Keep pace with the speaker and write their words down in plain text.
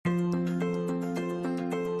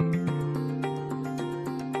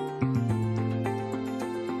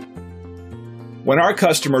When our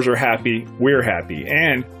customers are happy, we're happy.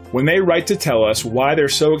 And when they write to tell us why they're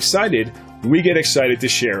so excited, we get excited to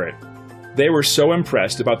share it. They were so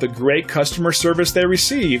impressed about the great customer service they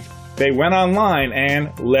received, they went online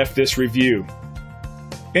and left this review.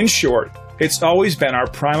 In short, it's always been our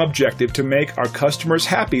prime objective to make our customers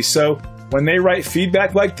happy, so when they write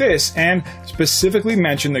feedback like this and specifically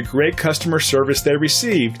mention the great customer service they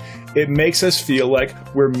received, it makes us feel like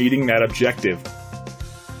we're meeting that objective.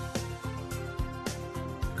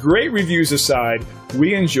 Great reviews aside,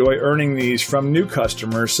 we enjoy earning these from new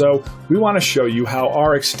customers, so we want to show you how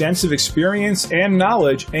our extensive experience and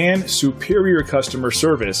knowledge and superior customer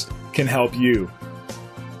service can help you.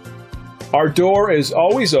 Our door is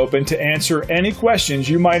always open to answer any questions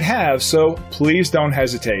you might have, so please don't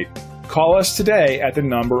hesitate. Call us today at the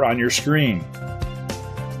number on your screen.